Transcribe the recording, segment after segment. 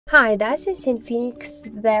Hi, this is Infinix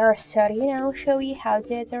Zero. And I'll show you how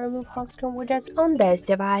to add and remove home screen widgets on this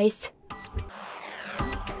device.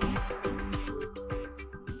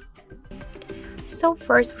 So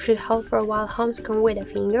first, we should hold for a while home screen with a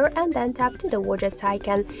finger and then tap to the widgets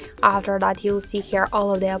icon. After that, you'll see here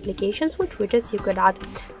all of the applications which widgets you could add.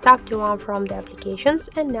 Tap to one from the applications,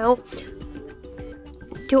 and now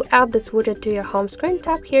to add this widget to your home screen,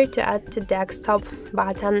 tap here to add to desktop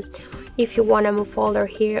button. If you want to move folder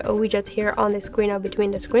here, a widget here on the screen or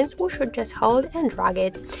between the screens, we should just hold and drag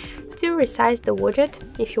it. To resize the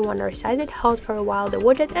widget, if you want to resize it, hold for a while the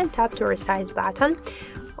widget and tap to resize button.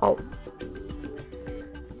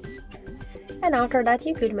 And after that,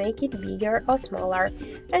 you could make it bigger or smaller.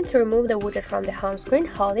 And to remove the widget from the home screen,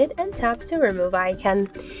 hold it and tap to remove icon.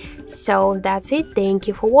 So that's it. Thank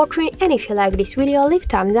you for watching, and if you like this video, leave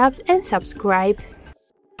thumbs up and subscribe.